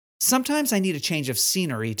Sometimes I need a change of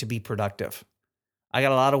scenery to be productive. I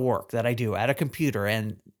got a lot of work that I do at a computer,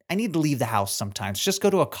 and I need to leave the house sometimes. Just go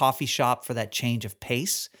to a coffee shop for that change of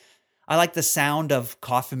pace. I like the sound of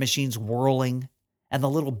coffee machines whirling and the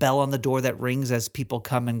little bell on the door that rings as people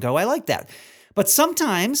come and go. I like that. But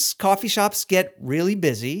sometimes coffee shops get really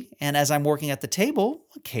busy, and as I'm working at the table,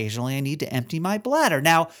 occasionally I need to empty my bladder.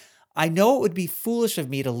 Now, I know it would be foolish of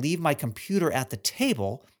me to leave my computer at the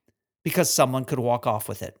table because someone could walk off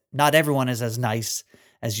with it. Not everyone is as nice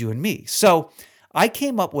as you and me. So I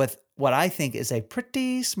came up with what I think is a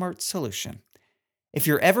pretty smart solution. If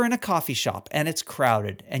you're ever in a coffee shop and it's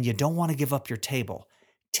crowded and you don't want to give up your table,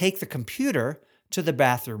 take the computer to the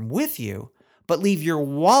bathroom with you, but leave your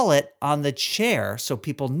wallet on the chair so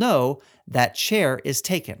people know that chair is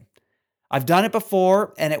taken. I've done it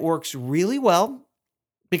before and it works really well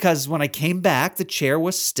because when I came back, the chair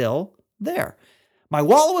was still there. My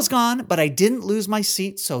wallet was gone, but I didn't lose my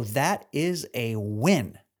seat, so that is a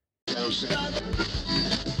win.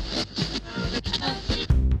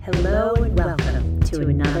 Hello and welcome to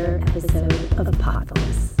another episode of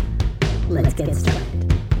Podfullness. Let's get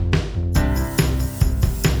started.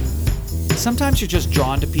 Sometimes you're just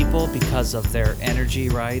drawn to people because of their energy,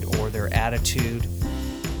 right? Or their attitude,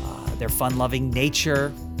 their fun-loving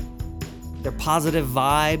nature, their positive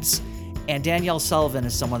vibes. And Danielle Sullivan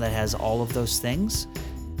is someone that has all of those things.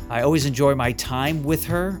 I always enjoy my time with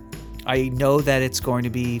her. I know that it's going to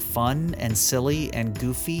be fun and silly and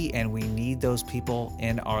goofy, and we need those people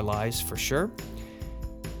in our lives for sure.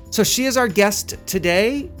 So she is our guest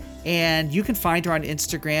today, and you can find her on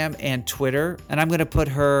Instagram and Twitter. And I'm going to put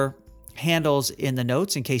her handles in the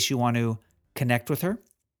notes in case you want to connect with her.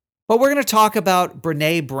 But we're going to talk about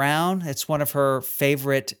Brene Brown. It's one of her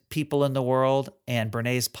favorite people in the world, and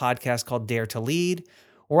Brene's podcast called Dare to Lead.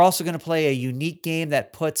 We're also going to play a unique game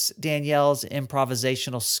that puts Danielle's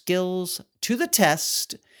improvisational skills to the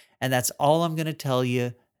test, and that's all I'm going to tell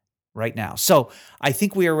you right now. So I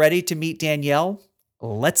think we are ready to meet Danielle.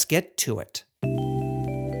 Let's get to it.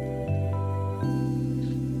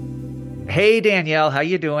 Hey, Danielle, how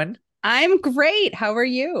you doing? I'm great. How are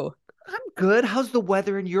you? I'm good. How's the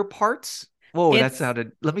weather in your parts? Whoa, let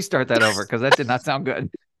me start that over because that did not sound good.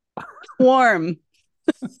 Warm.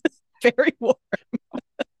 Very warm.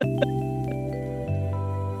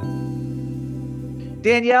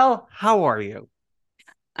 Danielle, how are you?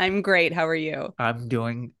 I'm great. How are you? I'm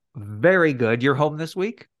doing very good. You're home this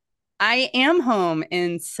week? I am home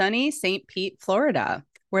in sunny St. Pete, Florida,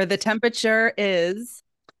 where the temperature is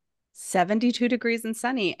 72 degrees and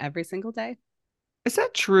sunny every single day. Is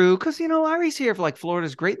that true? Because, I always hear of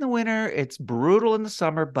Florida's great in the winter. It's brutal in the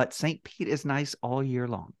summer, but St. Pete is nice all year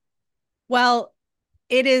long. Well,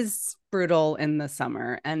 it is brutal in the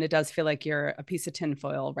summer, and it does feel like you're a piece of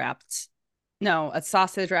tinfoil a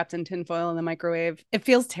sausage wrapped in tinfoil in the microwave. It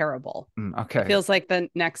feels terrible. Okay. It feels like the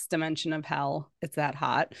next dimension of hell. It's that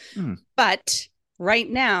hot. But right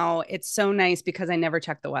now, it's so nice because I never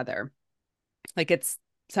check the weather. It's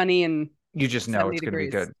sunny and you just know it's going to be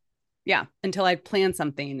good. Yeah, until I plan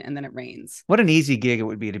something and then it rains. What an easy gig it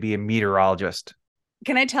would be to be a meteorologist.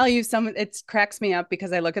 Can I tell you it cracks me up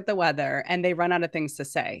because I look at the weather and they run out of things to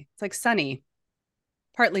say. It's like sunny,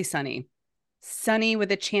 partly sunny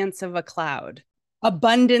with a chance of a cloud,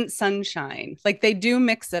 abundant sunshine. They do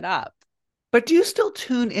mix it up. But do you still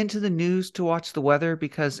tune into the news to watch the weather?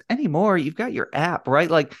 Because anymore, you've got your app,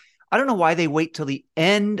 right? I don't know why they wait till the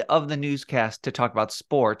end of the newscast to talk about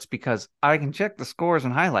sports, because I can check the scores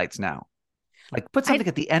and highlights now. Put something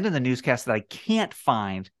at the end of the newscast that I can't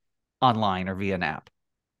find online or via an app.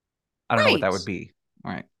 I don't know what that would be.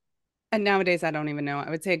 All right. And nowadays, I don't even know. I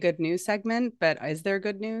would say a good news segment, but is there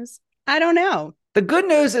good news? I don't know. The good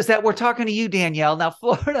news is that we're talking to you, Danielle. Now,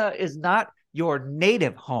 Florida is not your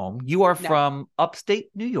native home. You are from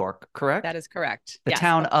upstate New York, correct? That is correct. The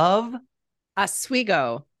town of?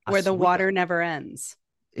 Oswego. Where the water never ends.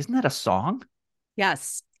 Isn't that a song?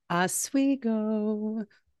 Yes. Oswego,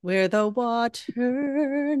 where the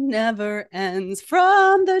water never ends,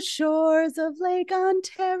 from the shores of Lake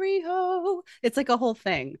Ontario. It's like a whole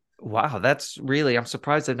thing. Wow, I'm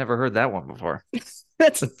surprised I've never heard that one before.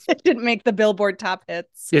 It didn't make the Billboard top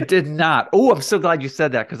hits. It did not. Oh, I'm so glad you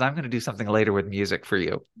said that because I'm going to do something later with music for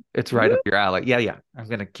you. It's right up your alley. Yeah. I'm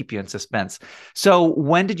going to keep you in suspense. So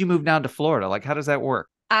when did you move down to Florida? How does that work?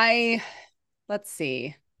 Let's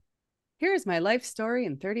see. Here's my life story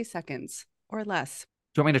in 30 seconds or less.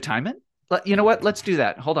 Do you want me to time it? You know what? Let's do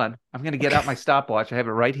that. Hold on. I'm going to get out my stopwatch. I have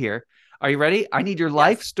it right here. Are you ready? I need your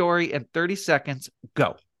life story in 30 seconds.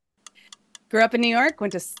 Go. Grew up in New York,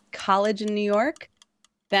 went to college in New York,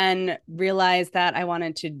 then realized that I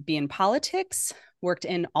wanted to be in politics, worked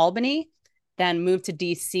in Albany, then moved to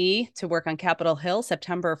DC to work on Capitol Hill,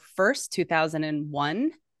 September 1st,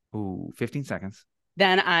 2001. Ooh, 15 seconds.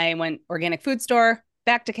 Then I went organic food store,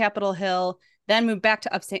 back to Capitol Hill, then moved back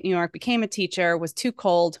to upstate New York, became a teacher, was too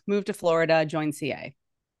cold, moved to Florida, joined CA.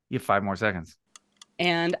 You have 5 more seconds.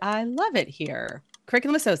 And I love it here.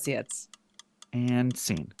 Curriculum Associates. And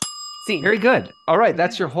scene. Scene. Very good. All right.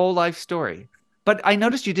 That's your whole life story. But I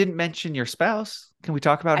noticed you didn't mention your spouse. Can we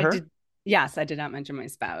talk about her? Yes, I did not mention my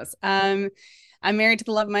spouse. I'm married to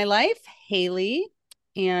the love of my life, Haley,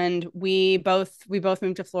 and we both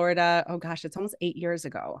moved to Florida. Oh gosh, it's almost 8 years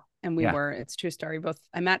ago. And it's a true story.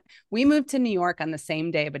 We moved to New York on the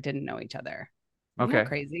same day, but didn't know each other. Isn't that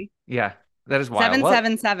crazy? Yeah, that is wild.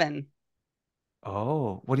 777.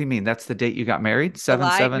 Oh, what do you mean? That's the date you got married?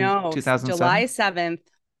 2007? July 7th,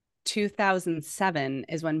 2007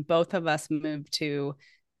 is when both of us moved to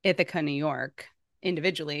Ithaca, New York.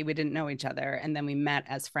 Individually, we didn't know each other, and then we met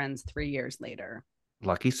as friends 3 years later.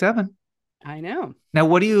 Lucky 7. I know. Now,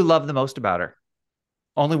 what do you love the most about her?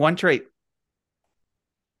 Only one trait.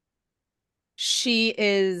 She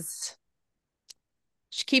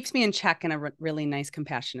keeps me in check in a really nice,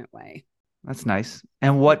 compassionate way. That's nice.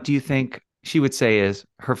 And what do you think she would say is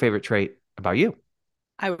her favorite trait about you?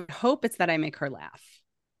 I would hope it's that I make her laugh.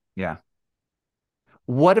 Yeah.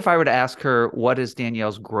 What if I were to ask her, what is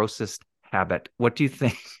Danielle's grossest habit? What do you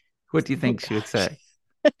think? What do you think she would say?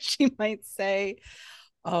 She might say,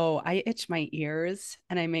 "Oh, I itch my ears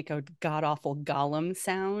and I make a god awful Gollum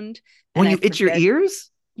sound." When you itch your ears?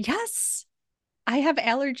 Yes. I have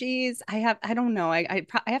allergies. I don't know. I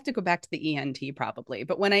have to go back to the ENT probably.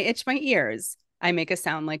 But when I itch my ears, I make a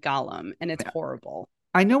sound like Gollum, and it's horrible.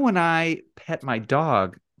 I know when I pet my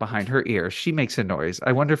dog behind her ear, she makes a noise.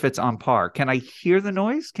 I wonder if it's on par. Can I hear the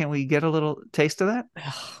noise? Can we get a little taste of that?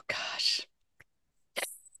 Oh, gosh.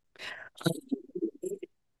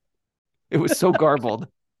 It was so garbled.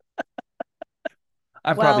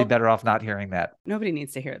 I'm probably better off not hearing that. Nobody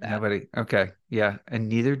needs to hear that. Nobody. Okay. Yeah. And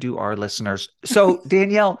neither do our listeners. So,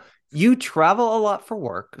 Danielle, you travel a lot for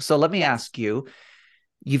work. So let me ask you,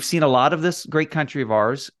 you've seen a lot of this great country of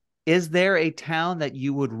ours. Is there a town that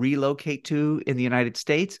you would relocate to in the United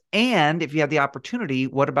States? And if you had the opportunity,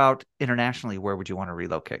 what about internationally? Where would you want to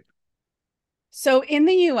relocate? So in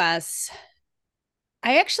the US,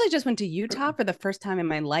 I actually just went to Utah for the first time in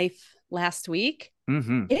my life last week.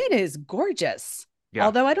 Mm-hmm. It is gorgeous. Yeah.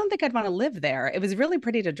 Although I don't think I'd want to live there. It was really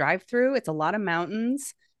pretty to drive through. It's a lot of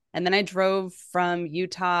mountains. And then I drove from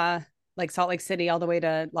Utah, like Salt Lake City, all the way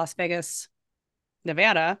to Las Vegas,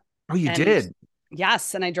 Nevada. Oh, you did?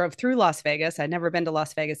 Yes. And I drove through Las Vegas. I'd never been to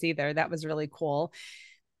Las Vegas either. That was really cool.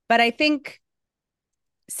 But I think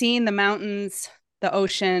seeing the mountains, the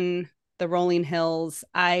ocean, the rolling hills,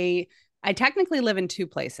 I technically live in 2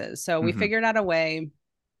 places. So we figured out a way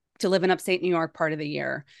to live in upstate New York part of the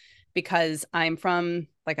year because I'm from,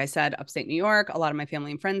 like I said, upstate New York. A lot of my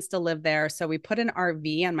family and friends still live there. So we put an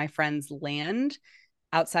RV on my friend's land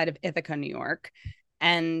outside of Ithaca, New York.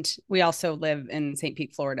 And we also live in St.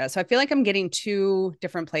 Pete, Florida. So I feel like I'm getting 2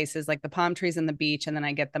 different places, like the palm trees and the beach, and then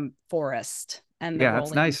I get the forest and the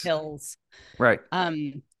rolling hills. Right.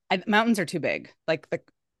 Mountains are too big, like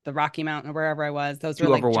the Rocky Mountain or wherever I was. Those were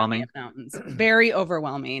like overwhelming mountains, very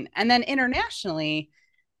overwhelming. And then internationally,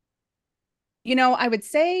 I would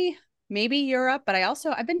say maybe Europe, but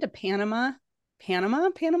I've been to Panama.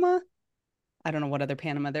 I don't know what other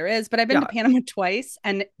Panama there is, but I've been to Panama twice.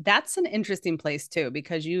 And that's an interesting place too,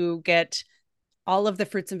 because you get all of the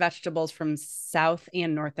fruits and vegetables from South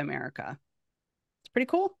and North America. It's pretty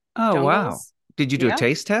cool. Oh, jungles. Wow. Did you do a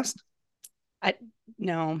taste test?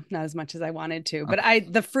 No, not as much as I wanted to, but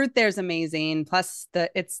the fruit there is amazing. Plus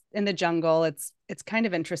it's in the jungle. It's kind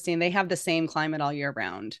of interesting. They have the same climate all year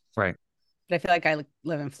round. Right. But I feel like I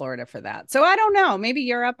live in Florida for that. So I don't know, maybe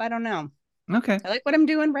Europe. I don't know. Okay. I like what I'm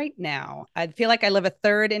doing right now. I feel like I live a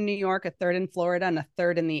third in New York, a third in Florida, and a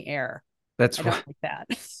third in the air. That's right. I don't like that.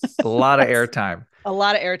 A lot of airtime. A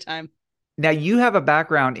lot of airtime. Now, you have a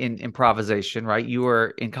background in improvisation, right? You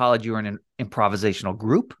were in college, you were in an improvisational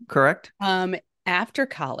group, correct? After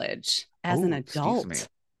college, as an adult. Excuse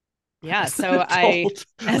me. Yeah. So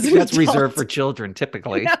that's reserved for children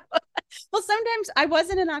typically. Yeah. Well, sometimes I was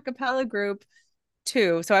in an a cappella group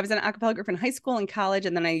too. So I was in an a cappella group in high school and college,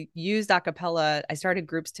 and then I used a cappella. I started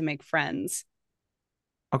groups to make friends.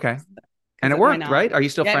 Okay. And it worked, right? Are you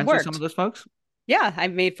still friends with some of those folks? Yeah,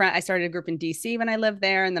 I've made friends. I started a group in DC when I lived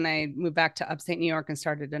there, and then I moved back to upstate New York and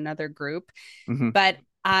started another group. But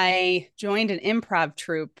I joined an improv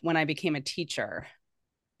troupe when I became a teacher,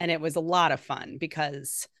 and it was a lot of fun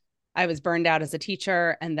because I was burned out as a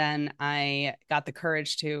teacher, and then I got the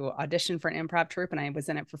courage to audition for an improv troupe, and I was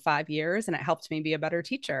in it for 5 years, and it helped me be a better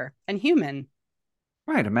teacher and human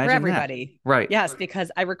Right. for Imagine that. everybody. Right. Yes,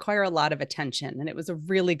 because I require a lot of attention, and it was a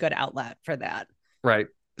really good outlet for that. Right.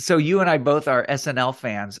 So you and I both are SNL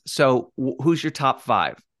fans. So who's your top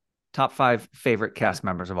five? Top five favorite cast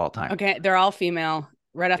members of all time? Okay, they're all female.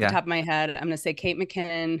 Right off the Yeah. top of my head, I'm going to say Kate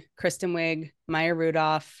McKinnon, Kristen Wiig, Maya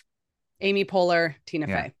Rudolph, Amy Poehler, Tina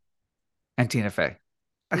Yeah. Fey. And Tina Fey.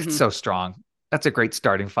 That's Mhm. so strong. That's a great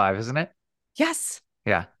starting five, isn't it? Yes.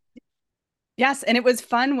 Yeah. Yes. And it was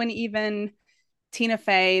fun when even Tina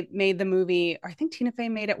Fey made the movie. I think Tina Fey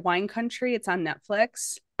made it Wine Country. It's on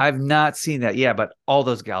Netflix. I've not seen that. Yeah, but all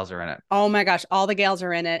those gals are in it. Oh my gosh, all the gals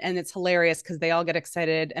are in it. And it's hilarious because they all get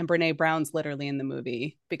excited. And Brene Brown's literally in the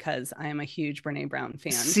movie because I am a huge Brene Brown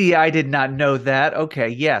fan. See, I did not know that. Okay.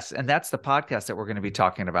 Yes. And that's the podcast that we're going to be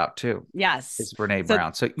talking about too. Yes. It's Brene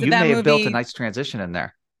Brown. So you that may have built a movie- nice transition in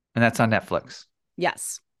there. And that's on Netflix.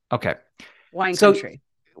 Yes. Okay. Wine So- Country.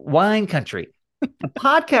 Wine Country. A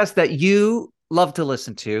podcast that you love to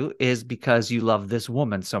listen to is because you love this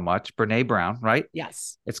woman so much, Brene Brown, right?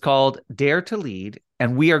 Yes. It's called Dare to Lead,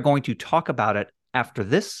 and we are going to talk about it after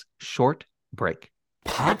this short break.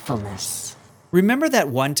 Thoughtfulness. Remember that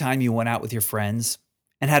one time you went out with your friends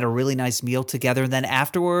and had a really nice meal together, and then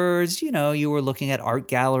afterwards, you were looking at art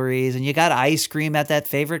galleries and you got ice cream at that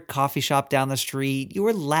favorite coffee shop down the street. You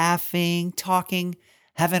were laughing, talking,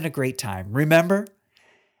 having a great time. Remember?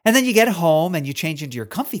 And then you get home and you change into your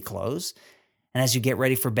comfy clothes. And as you get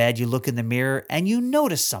ready for bed, you look in the mirror and you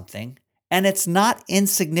notice something. And it's not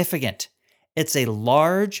insignificant. It's a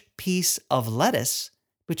large piece of lettuce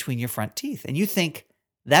between your front teeth. And you think,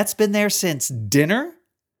 that's been there since dinner?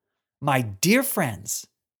 My dear friends,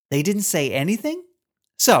 they didn't say anything?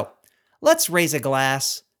 So let's raise a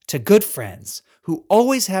glass to good friends who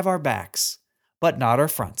always have our backs, but not our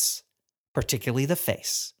fronts, particularly the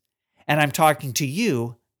face. And I'm talking to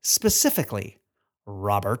you specifically,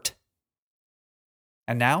 Robert.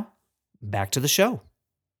 And now, back to the show.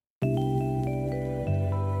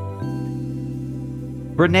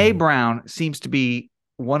 Brene Brown seems to be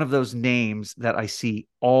one of those names that I see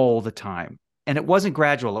all the time. And it wasn't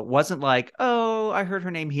gradual. It wasn't like, oh, I heard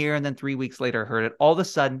her name here, and then 3 weeks later I heard it. All of a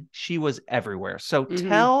sudden, she was everywhere. So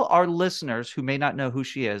tell our listeners who may not know who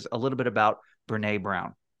she is a little bit about Brene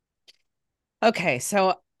Brown. Okay,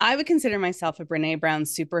 so I would consider myself a Brene Brown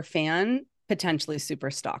super fan, potentially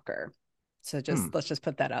super stalker. So let's just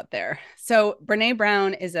put that out there. So Brene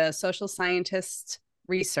Brown is a social scientist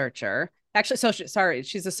researcher. Actually,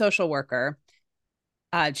 she's a social worker.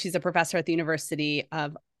 She's a professor at the University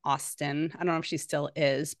of Austin. I don't know if she still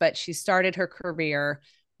is, but she started her career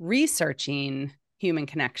researching human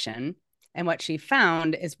connection. And what she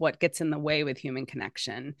found is what gets in the way with human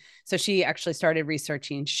connection. So she actually started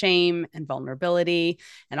researching shame and vulnerability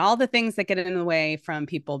and all the things that get in the way from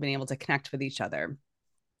people being able to connect with each other.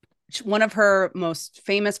 One of her most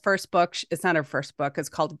famous first books, it's not her first book, it's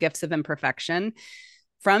called Gifts of Imperfection.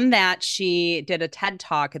 From that, she did a TED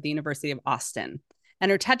Talk at the University of Austin. And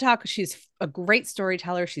her TED Talk, she's a great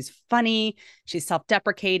storyteller. She's funny. She's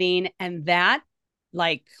self-deprecating. And that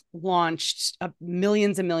launched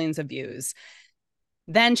millions and millions of views.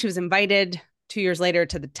 Then she was invited 2 years later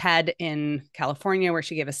to the TED in California, where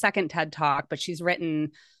she gave a second TED Talk, but she's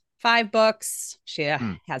written 5 books. She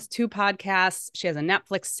has 2 podcasts. She has a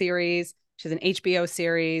Netflix series. She has an HBO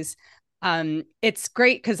series. It's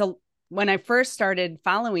great because when I first started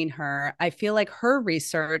following her, I feel like her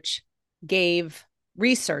research gave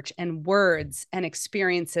research and words and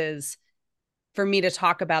experiences for me to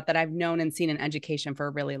talk about that I've known and seen in education for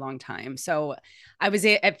a really long time. So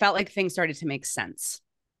it felt like things started to make sense.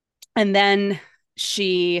 And then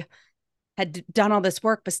she had done all this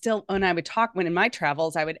work, but still, when I would talk, when in my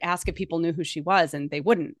travels, I would ask if people knew who she was and they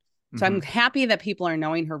wouldn't. So I'm happy that people are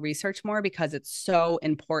knowing her research more because it's so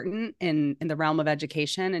important in the realm of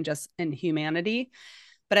education and just in humanity.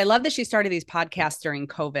 But I love that she started these podcasts during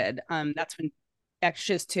COVID. That's when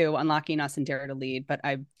Extras 2, Unlocking Us and Dare to Lead. But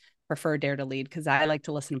I prefer Dare to Lead because I like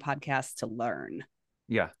to listen to podcasts to learn.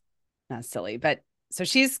 Yeah. Not silly. But so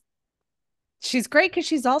she's great because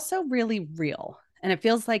she's also really real. And it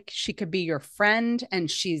feels like she could be your friend and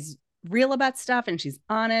she's real about stuff and she's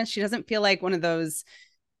honest. She doesn't feel like one of those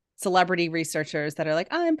celebrity researchers that are like,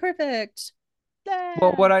 I'm perfect.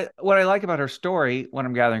 Well, what I like about her story, what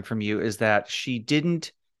I'm gathering from you, is that she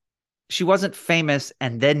wasn't famous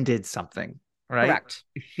and then did something, right? Correct.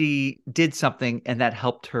 She did something and that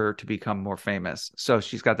helped her to become more famous. So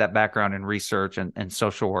she's got that background in research and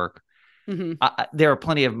social work. Mhm. There are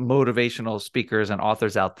plenty of motivational speakers and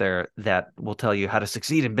authors out there that will tell you how to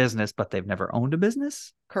succeed in business, but they've never owned a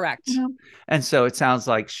business. Correct. And so it sounds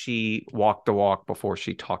like she walked the walk before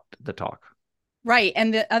she talked the talk. Right.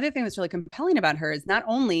 And the other thing that's really compelling about her is not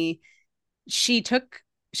only she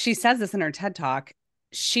says this in her TED talk,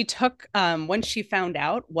 she took when she found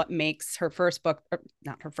out what makes her first book,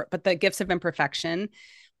 not her first, but The Gifts of Imperfection,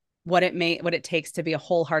 what it takes to be a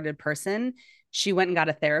wholehearted person, she went and got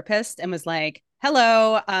a therapist and was like,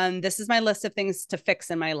 hello, this is my list of things to fix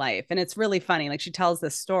in my life. And it's really funny. Like, she tells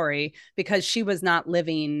this story because she was not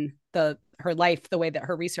living her life the way that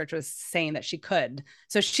her research was saying that she could.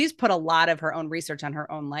 So she's put a lot of her own research on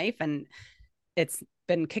her own life, and it's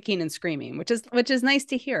been kicking and screaming, which is nice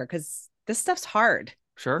to hear, because this stuff's hard.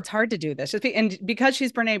 Sure. It's hard to do this. And because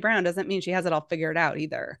she's Brene Brown doesn't mean she has it all figured out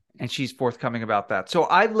either. And she's forthcoming about that. So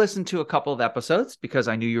I've listened to a couple of episodes because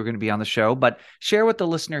I knew you were going to be on the show, but share with the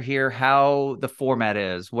listener here how the format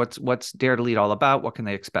is. What's Dare to Lead all about? What can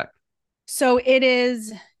they expect? So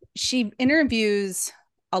she interviews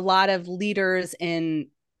a lot of leaders in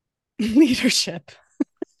leadership.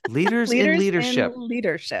 Leaders in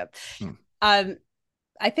leadership.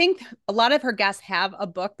 I think a lot of her guests have a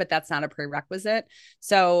book, but that's not a prerequisite.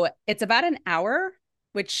 So it's about an hour,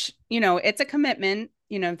 which, it's a commitment.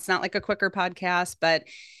 It's not like a quicker podcast, but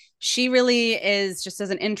she really is just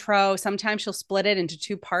as an intro. Sometimes she'll split it into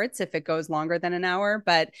 2 parts if it goes longer than an hour,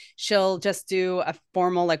 but she'll just do a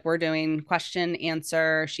formal, like we're doing, question,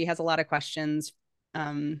 answer. She has a lot of questions.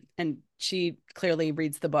 And she clearly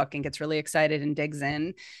reads the book and gets really excited and digs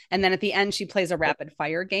in. And then at the end, she plays a rapid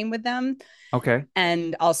fire game with them. Okay.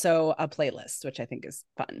 And also a playlist, which I think is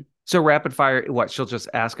fun. So rapid fire, what? She'll just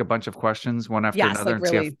ask a bunch of questions one after another?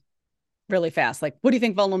 Like really fast. Like, what do you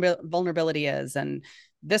think vulnerability is? And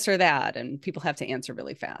this or that. And people have to answer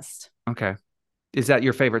really fast. Okay. Is that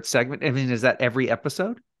your favorite segment? I mean, is that every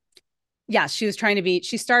episode? Yeah, she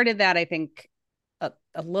started that, I think,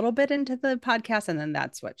 a little bit into the podcast, and then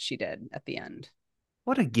that's what she did at the end.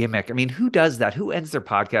 What a gimmick. I mean, who does that? Who ends their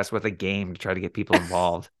podcast with a game to try to get people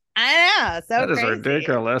involved? I know. So that is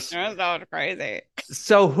ridiculous. That's so crazy.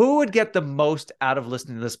 So who would get the most out of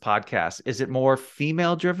listening to this podcast? Is it more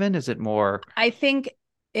female driven? Is it more? I think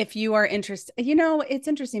if you are interested, it's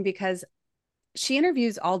interesting because she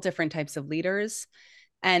interviews all different types of leaders,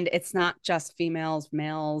 and it's not just females,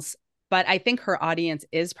 males. But I think her audience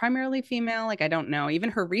is primarily female. Like, I don't know, even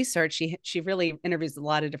her research, she really interviews a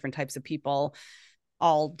lot of different types of people,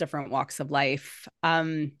 all different walks of life.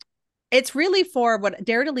 It's really for what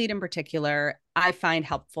Dare to Lead in particular, I find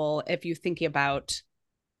helpful if you're thinking about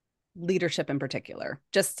leadership in particular,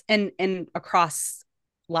 just in across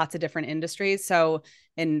lots of different industries. So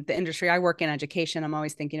in the industry I work in, education, I'm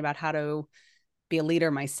always thinking about how to be a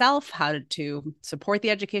leader myself, how to support the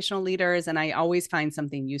educational leaders. And I always find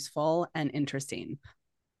something useful and interesting.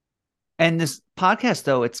 And this podcast,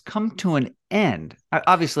 though, it's come to an end.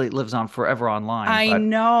 Obviously, it lives on forever online. I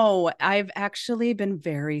know. I've actually been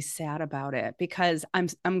very sad about it because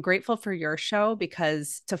I'm grateful for your show,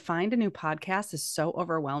 because to find a new podcast is so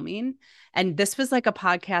overwhelming. And this was like a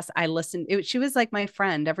podcast I listened. She was like my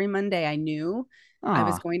friend. Every Monday I knew I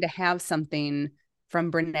was going to have something from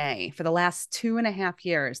Brene for the last 2.5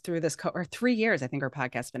 years through this or 3 years. I think her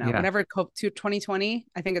podcast's been out. Whenever 2020,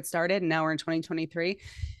 I think it started, and now we're in 2023.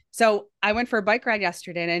 So I went for a bike ride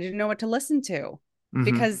yesterday and I didn't know what to listen to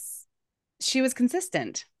because she was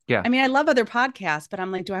consistent. Yeah. I mean, I love other podcasts, but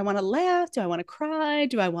I'm like, do I want to laugh? Do I want to cry?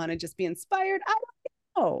 Do I want to just be inspired? I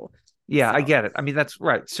don't know. Yeah, so. I get it. I mean, that's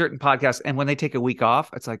right. Certain podcasts, and when they take a week off,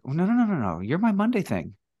 it's like, oh, no. You're my Monday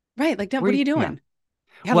thing. Right. Like, what are you doing?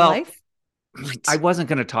 Yeah. You have a life? I wasn't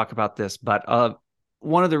going to talk about this, but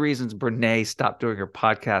one of the reasons Brene stopped doing her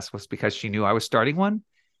podcast was because she knew I was starting one.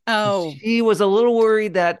 Oh, she was a little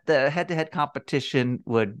worried that the head-to-head competition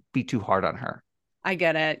would be too hard on her. I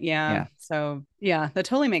get it. Yeah. So yeah, that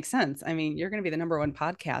totally makes sense. I mean, you're going to be the #1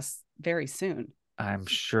 podcast very soon. I'm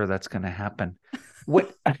sure that's going to happen.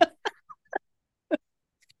 What?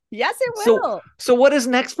 Yes, it will. So what is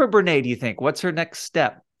next for Brene, do you think? What's her next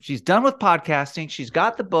step? She's done with podcasting. She's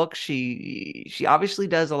got the book. She obviously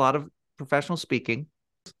does a lot of professional speaking.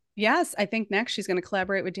 Yes, I think next she's going to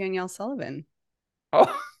collaborate with Danielle Sullivan.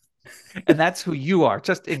 Oh, and that's who you are,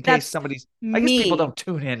 just in case somebody's, I guess people don't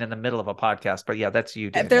tune in the middle of a podcast, but yeah, that's you,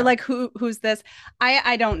 Danielle. If they're like, who's this?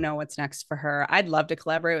 I don't know what's next for her. I'd love to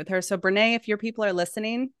collaborate with her. So Brene, if your people are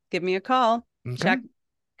listening, give me a call. Okay.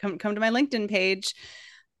 Come to my LinkedIn page.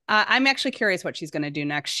 I'm actually curious what she's going to do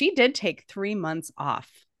next. She did take 3 months off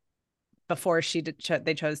before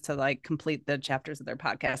they chose to like complete the chapters of their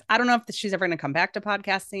podcast. I don't know if she's ever going to come back to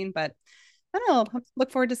podcasting, but I don't know.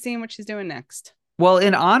 Look forward to seeing what she's doing next. Well,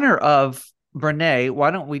 in honor of Brene,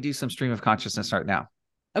 why don't we do some stream of consciousness right now?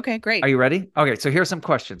 Okay, great. Are you ready? Okay, so here's some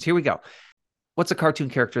questions. Here we go. What's a cartoon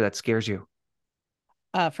character that scares you?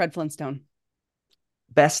 Fred Flintstone.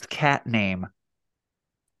 Best cat name?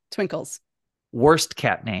 Twinkles. Worst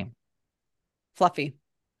cat name? Fluffy.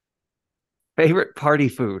 Favorite party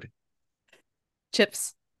food?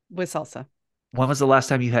 Chips with salsa. When was the last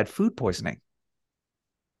time you had food poisoning?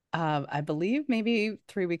 I believe maybe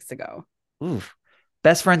 3 weeks ago. Oof.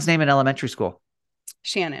 Best friend's name in elementary school?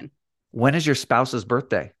 Shannon. When is your spouse's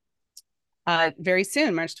birthday? Very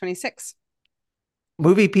soon, March 26th.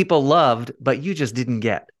 Movie people loved, but you just didn't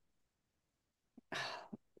get?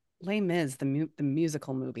 Les Mis, the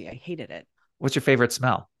musical movie. I hated it. What's your favorite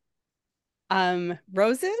smell?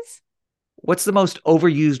 Roses. What's the most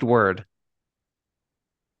overused word?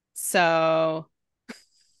 So.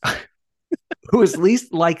 Who is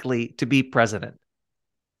least likely to be president?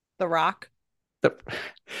 The Rock.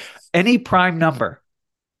 Any prime number?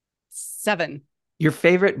 7. Your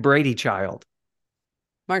favorite Brady child?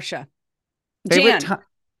 Marcia. Favorite Jan. time?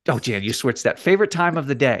 Oh, Jan, you switched that. Favorite time of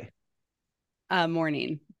the day?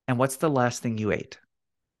 Morning. And what's the last thing you ate?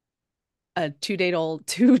 A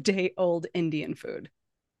 2-day-old Indian food.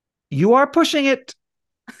 You are pushing it.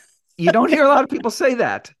 You don't hear a lot of people say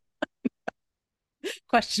that.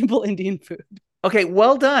 Questionable Indian food. Okay,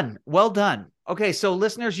 well done. Well done. Okay, so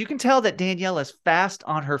listeners, you can tell that Danielle is fast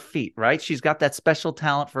on her feet, right? She's got that special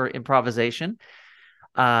talent for improvisation.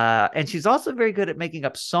 And she's also very good at making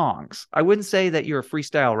up songs. I wouldn't say that you're a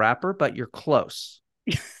freestyle rapper, but you're close,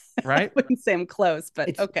 right? I wouldn't say I'm close,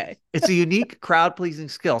 but okay. It's a unique crowd-pleasing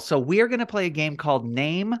skill. So we are going to play a game called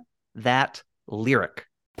Name That Lyric.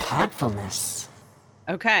 Thoughtfulness.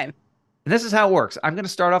 Okay. And this is how it works. I'm going to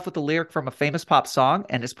start off with a lyric from a famous pop song,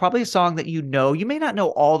 and it's probably a song that you know. You may not know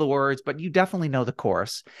all the words, but you definitely know the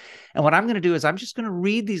chorus. And what I'm going to do is I'm just going to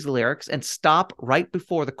read these lyrics and stop right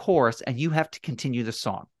before the chorus, and you have to continue the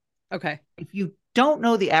song. Okay. If you don't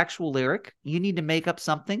know the actual lyric, you need to make up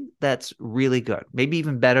something that's really good, maybe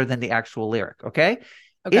even better than the actual lyric, okay?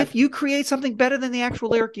 If you create something better than the actual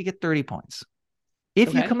lyric, you get 30 points.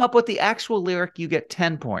 If you come up with the actual lyric, you get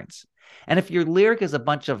 10 points. And if your lyric is a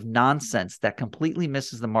bunch of nonsense that completely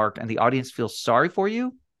misses the mark and the audience feels sorry for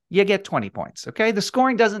you, you get 20 points. Okay. The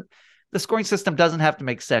scoring system doesn't have to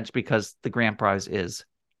make sense because the grand prize is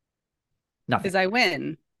nothing. Is I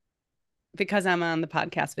win because I'm on the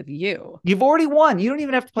podcast with you. You've already won. You don't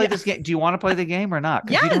even have to play this game. Do you want to play the game or not?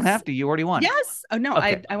 Because you don't have to. You already won. Yes. Oh, no.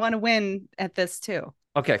 Okay. I want to win at this too.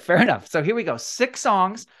 Okay, fair enough. So here we go. 6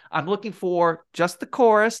 songs. I'm looking for just the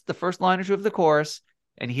chorus, the first line or two of the chorus.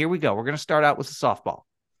 And here we go. We're going to start out with a softball.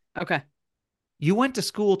 Okay. You went to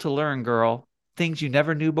school to learn, girl, things you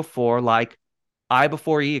never knew before, like I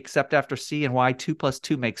before E except after C and why 2 +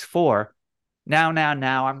 2 makes 4. Now,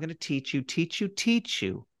 I'm going to teach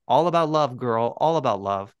you. All about love, girl, all about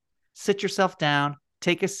love. Sit yourself down,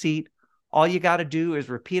 take a seat. All you got to do is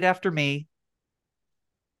repeat after me.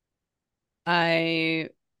 I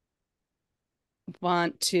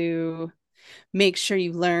want to make sure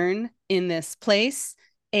you learn in this place.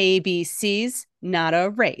 ABC's not a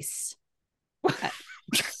race.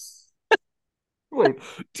 Wait,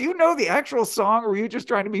 do you know the actual song or were you just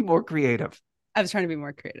trying to be more creative? I was trying to be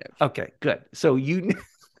more creative. Okay, good. So you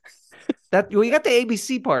got the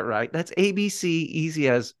ABC part right. That's ABC, easy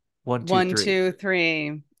as 1, 2, 3. 1, 2,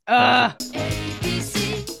 3. ABC,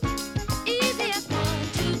 easy as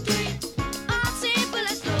 1, 2, 3. All simple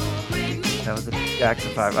as do, re, mi. That was the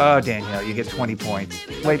Jackson 5. Oh, Danielle, you get 20 points.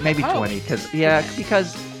 Wait, maybe 20 because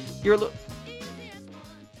you're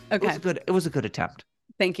Okay. It was a good attempt.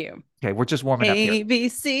 Thank you. Okay, we're just warming up here.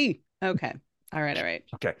 ABC. Okay. All right.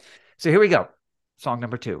 Okay. So here we go. Song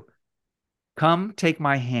number 2. Come take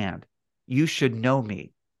my hand. You should know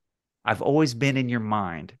me. I've always been in your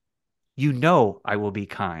mind. You know I will be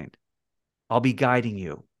kind. I'll be guiding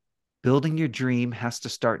you. Building your dream has to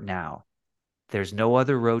start now. There's no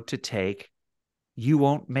other road to take. You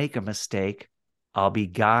won't make a mistake. I'll be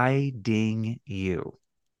guiding you.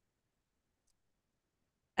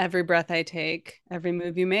 Every breath I take, every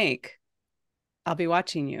move you make, I'll be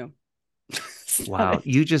watching you. Wow.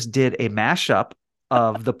 You just did a mashup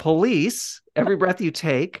of The Police, Every Breath You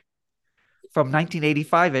Take, from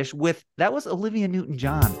 1985-ish that was Olivia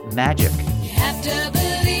Newton-John, Magic. You have to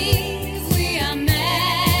believe we are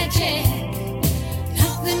magic.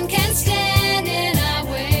 Nothing can stand in our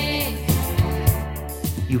way.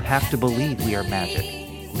 You have to believe we are magic.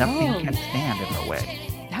 Nothing can stand in our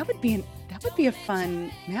way. That would be a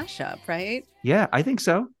fun mashup, right? Yeah, I think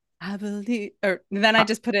so. I believe, or then I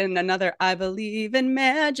just put in another I believe in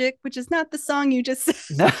magic, which is not the song you just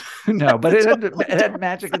said. No, no, but That's it had, totally it had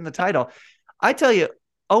magic in the title. I tell you,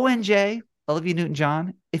 ONJ, Olivia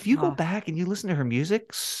Newton-John, if you go Oh, back and you listen to her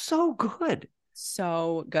music, so good.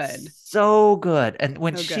 so good. So good. And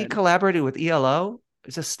when So she good. collaborated with ELO,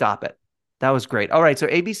 just stop it. That was great. All right. So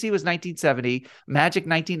ABC was 1970, Magic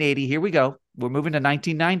 1980. Here we go. We're moving to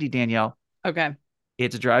 1990, Danielle. Okay.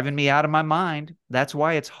 It's driving me out of my mind. That's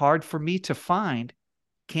why it's hard for me to find.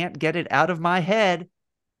 Can't get it out of my head.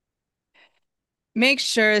 Make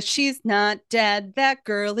sure she's not dead. That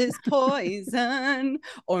girl is poison.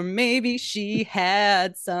 Or maybe she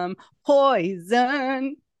had some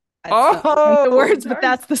poison. That's not the Oh, words, but nice.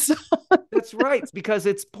 that's the song. That's right. Because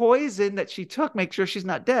it's poison that she took. Make sure she's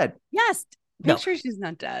not dead. Yes. Make No, sure she's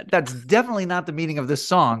not dead. that's definitely not the meaning of this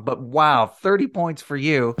song. But wow, 30 points for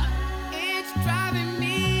you. It's driving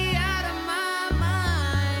me out of my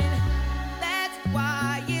mind. That's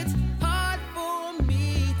why it's hard for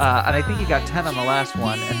me to And I think you got 10 on the last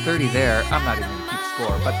one and 30 there. I'm not even going to keep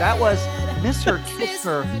score. But that was Miss Her, Kiss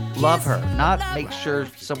Her, Love Her, not make sure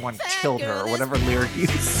someone killed her or whatever lyric you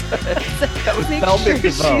said. That was Make Velvet sure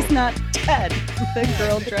DeVoe. she's not dead. The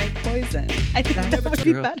girl drank poison. I think that would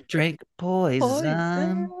be Girl better. Drink poison.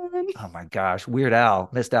 Poison. Oh my gosh. Weird Al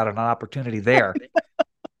missed out on an opportunity there.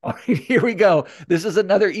 All right, here we go. This is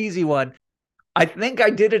another easy one. I think I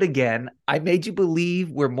did it again. I made you believe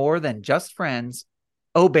we're more than just friends.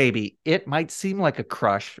 Oh, baby, it might seem like a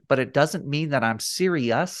crush, but it doesn't mean that I'm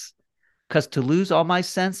serious. Because to lose all my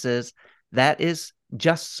senses, that is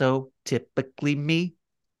just so typically me.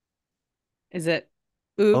 Is it?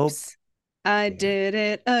 Oh, Oops. I did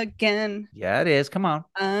it again. yeah, it is. Come on.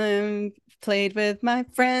 I'm played with my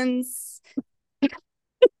friends.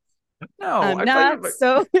 No, I'm I not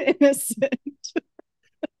so innocent.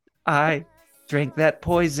 I drank that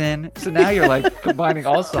poison. So now you're like combining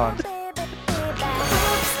all songs.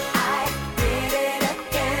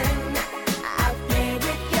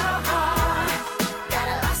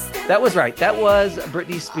 That was right. That was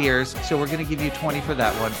Britney Spears. So we're going to give you 20 for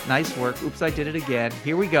that one. Nice work. Oops, I did it again.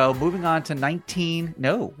 Here we go. Moving on to 19.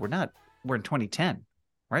 No, we're not. We're in 2010,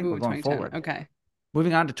 right? Ooh, We're going 2010. forward. Okay.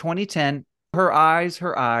 Moving on to 2010. Her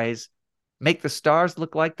eyes make the stars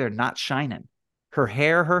look like they're not shining. Her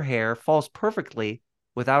hair falls perfectly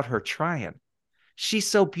without her trying. She's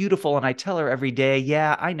so beautiful, and I tell her every day,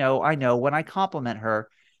 yeah, I know. When I compliment her,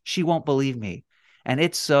 she won't believe me. And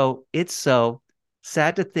it's so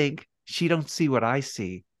sad to think she don't see what I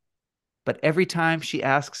see. But every time she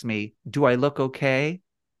asks me, do I look okay?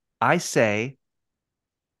 I say,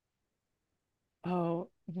 Oh,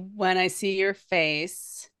 when I see your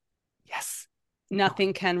face, yes.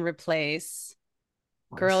 nothing can replace.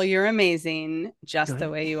 Girl, you're amazing, just the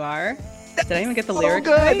way you are. Did I even get the lyrics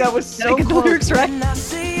good. right? That was Did I so get the close. lyrics right? When I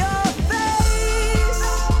see your face,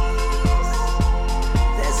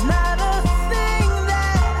 there's not a thing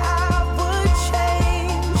that I would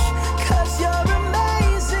change, 'cause you're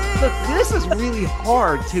amazing. Look, this is really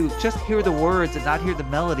hard to just hear the words and not hear the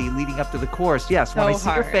melody leading up to the chorus. Yes, when I So see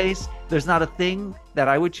your hard. face, there's not a thing that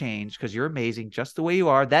I would change because you're amazing just the way you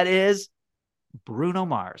are. That is Bruno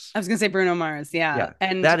Mars. I was gonna say Bruno Mars, yeah. Yeah,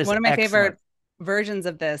 And that is one of my excellent. favorite versions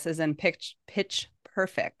of this is in Pitch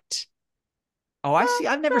Perfect. Oh, I see.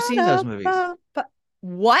 I've never seen those movies.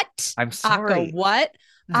 What? I'm sorry. Aka, what?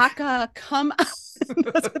 Aka, come on.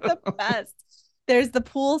 Those are the best. There's the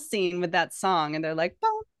pool scene with that song, and they're like, ba,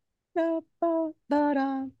 ba, ba, ba,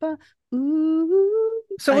 da, ba, ooh.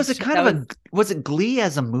 So was it That kind of was it Glee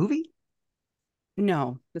as a movie?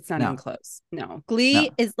 No, that's not No. even close. No.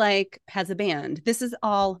 Glee is like, has a band. This is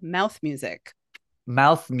all mouth music.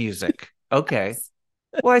 Mouth music. Okay.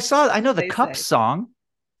 Well, I know the They Cup say. song.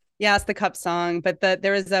 Yeah, it's the Cup song, but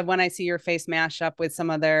there is a When I See Your Face mashup with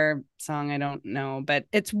some other song I don't know, but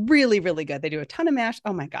it's really, really good. They do a ton of mash.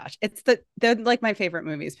 Oh my gosh. They're like my favorite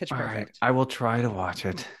movies, Pitch All right, Perfect. I will try to watch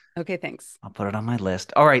it. Okay, thanks. I'll put it on my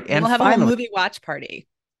list. All right, and We'll have a whole finally, movie watch party.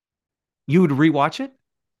 you would rewatch it?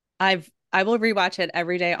 I will rewatch it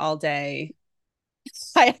every day, all day.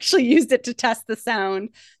 I actually used it to test the sound.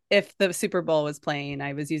 If the Super Bowl was playing,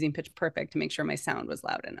 I was using Pitch Perfect to make sure my sound was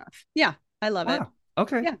loud enough. Yeah, I love it. Wow.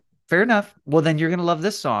 Okay. Yeah. Fair enough. Well, then you're going to love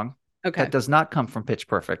this song. Okay. That does not come from Pitch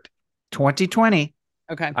Perfect. 2020.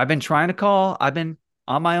 Okay. I've been trying to call. I've been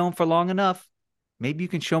on my own for long enough. Maybe you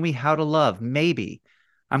can show me how to love. Maybe.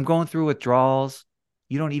 I'm going through withdrawals.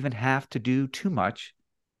 You don't even have to do too much.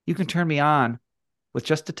 You can turn me on with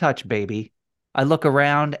just a touch, baby. I look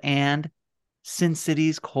around and Sin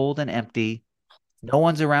City's cold and empty. No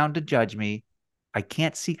one's around to judge me. I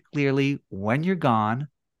can't see clearly when you're gone.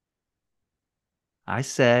 I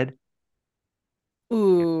said,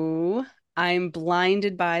 Ooh, I'm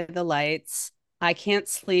blinded by the lights. I can't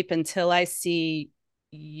sleep until I see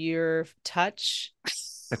your touch.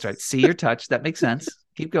 that's right. See your touch. That makes sense.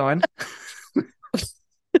 Keep going.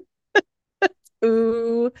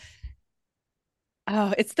 Ooh.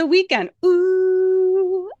 Oh, it's the weekend.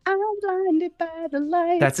 Ooh, I'm blinded by the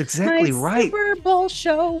lights. That's exactly My right. Super Bowl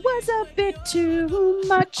show was a bit too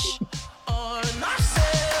much. On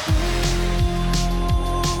myself.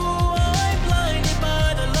 Ooh, I'm blinded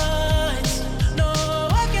by the lights. No,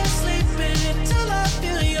 I can't sleep until I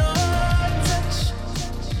feel your touch.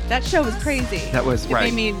 That show was crazy. That was It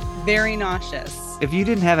right. made me very nauseous. If you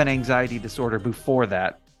didn't have an anxiety disorder before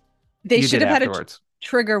that, They you should did have had afterwards. a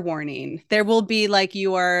trigger warning. There will be like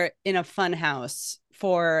you are in a fun house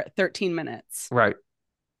for 13 minutes. Right.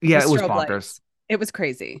 Yeah, with it was strobe bonkers. lights. It was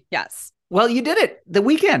crazy. Yes. Well, you did it. The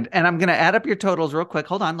weekend. And I'm going to add up your totals real quick.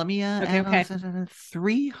 Hold on. Let me Okay.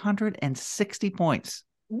 360 points.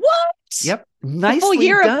 What? Yep. It's a Nicely full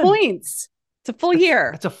year done. of points. It's a full year.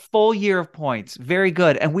 That's a full year of points. Very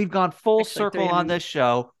good. And we've gone full Actually, circle on 300 this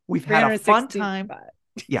show. We've had a fun time.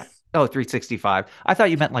 365. Yeah. Oh, 365. I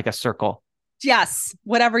thought you meant like a circle. Yes.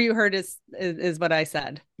 Whatever you heard is what I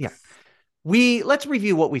said. Yeah. Let's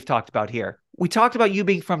review what we've talked about here. We talked about you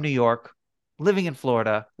being from New York, living in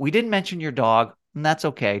Florida. We didn't mention your dog, and that's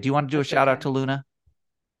okay. Do you want to do a shout out to Luna?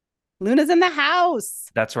 Luna's in the house.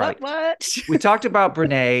 That's right. What? We talked about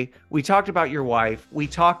Brene. We talked about your wife. We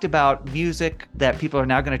talked about music that people are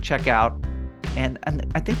now going to check out. And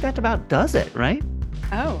I think that about does it, right?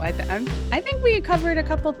 Oh, I think we covered a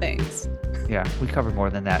couple things. Yeah, we covered more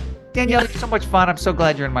than that. Danielle, you're so much fun. I'm so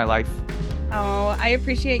glad you're in my life. Oh, I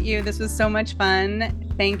appreciate you. This was so much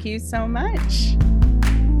fun. Thank you so much.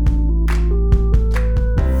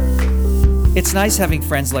 It's nice having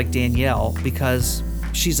friends like Danielle because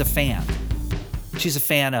she's a fan. She's a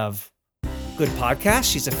fan of good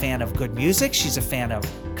podcasts. She's a fan of good music. She's a fan of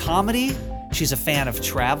comedy. She's a fan of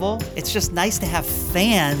travel. It's just nice to have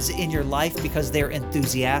fans in your life because they're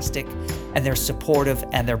enthusiastic and they're supportive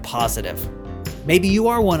and they're positive. Maybe you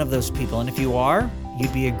are one of those people, and if you are,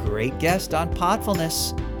 you'd be a great guest on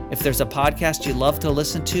Podfulness. If there's a podcast you love to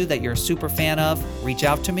listen to that you're a super fan of, reach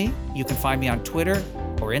out to me. You can find me on Twitter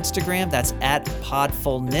or Instagram. That's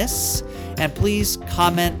 @Podfulness. And please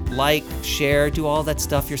comment, like, share, do all that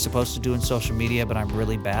stuff you're supposed to do in social media, but I'm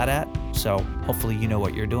really bad at. So hopefully you know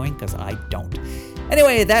what you're doing because I don't.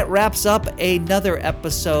 Anyway, that wraps up another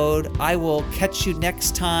episode. I will catch you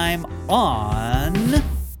next time on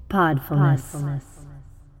Podfulness.